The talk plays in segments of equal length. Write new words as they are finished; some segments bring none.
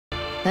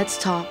Let's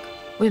talk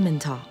Women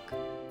Talk.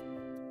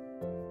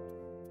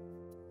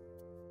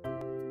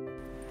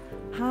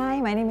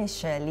 Hi, my name is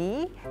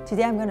Sher-Li.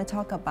 Today I'm going to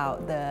talk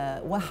about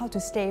how to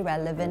stay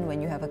relevant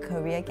when you have a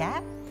career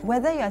gap.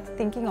 Whether you're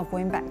thinking of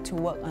going back to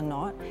work or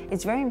not,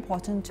 it's very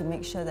important to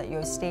make sure that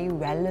you stay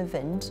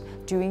relevant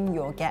during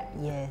your gap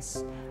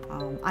years.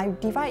 I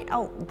divide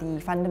out the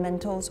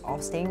fundamentals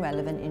of staying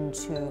relevant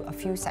into a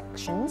few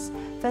sections.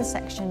 First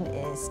section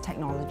is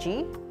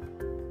technology.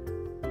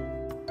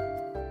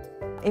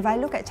 If I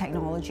look at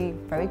technology,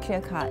 very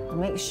clear-cut,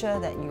 make sure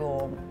that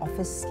your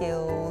office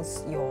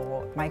skills,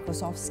 your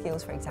Microsoft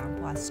skills, for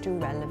example, are still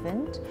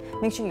relevant.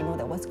 Make sure you know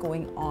that what's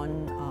going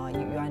on,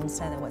 you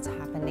understand that what's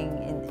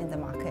happening in the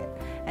market.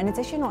 And it's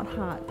actually not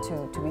hard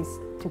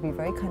to be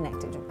very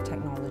connected to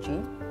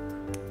technology.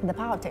 The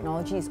power of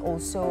technology is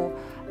also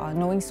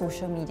knowing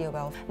social media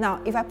well.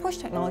 Now, if I push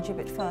technology a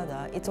bit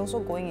further, it's also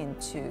going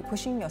into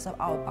pushing yourself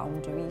out of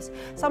boundaries.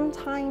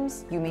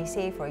 Sometimes you may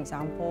say, for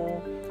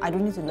example, I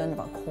don't need to learn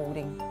about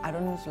coding, I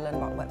don't need to learn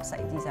about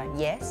website design.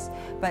 Yes,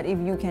 but if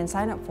you can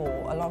sign up for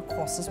a lot of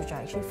courses which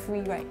are actually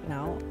free right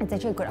now, it's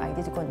actually a good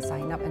idea to go and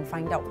sign up and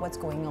find out what's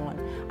going on,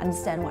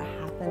 understand what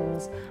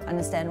happens,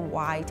 understand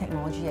why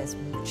technology has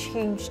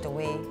changed the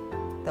way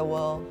the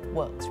world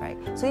works, right?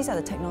 So these are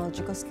the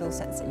technological skill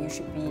sets that you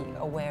should be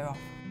aware of.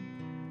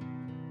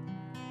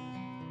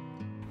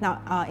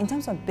 Now, in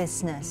terms of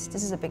business,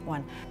 this is a big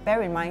one.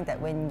 Bear in mind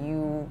that when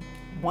you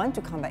want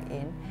to come back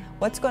in,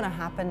 what's going to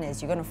happen is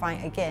you're going to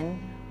find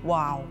again,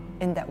 wow,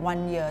 in that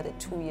 1 year, that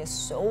 2 years,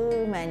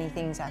 so many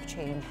things have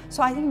changed.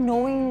 So I think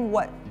knowing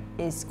what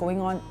is going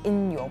on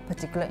in your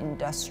particular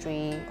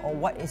industry or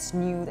what is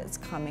new that's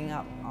coming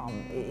up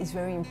is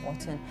very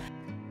important.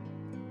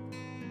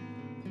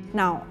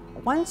 Now,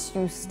 once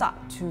you start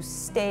to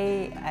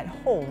stay at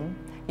home,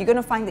 you're going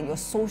to find that your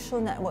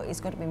social network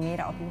is going to be made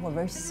out of people who are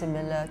very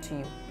similar to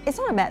you. It's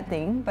not a bad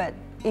thing, but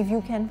if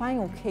you can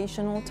find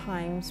occasional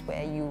times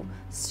where you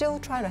still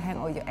try to hang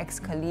out with your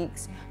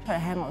ex-colleagues, try to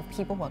hang out with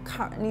people who are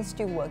currently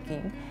still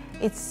working,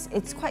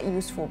 it's quite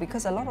useful,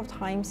 because a lot of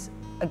times,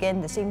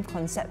 again, the same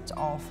concept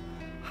of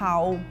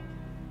how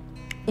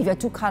if you're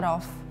too cut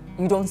off,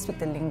 you don't speak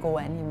the lingo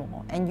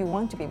anymore, and you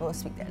want to be able to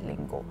speak that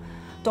lingo.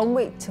 Don't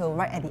wait till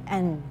right at the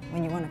end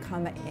when you want to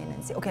come back in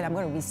and say, okay, I'm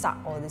going to restart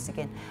all this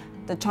again.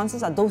 The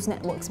chances are those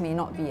networks may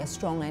not be as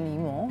strong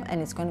anymore,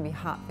 and it's going to be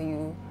hard for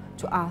you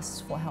to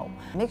ask for help.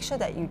 Make sure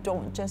that you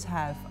don't just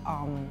have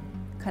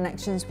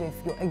connections with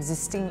your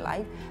existing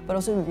life, but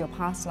also with your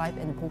past life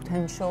and the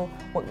potential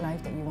work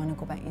life that you want to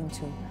go back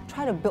into.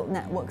 Try to build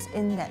networks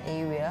in that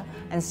area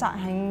and start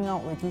hanging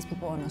out with these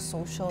people on a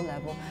social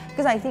level.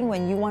 Because I think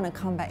when you want to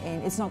come back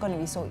in, it's not going to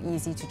be so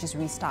easy to just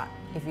restart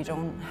if you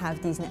don't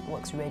have these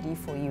networks ready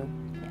for you.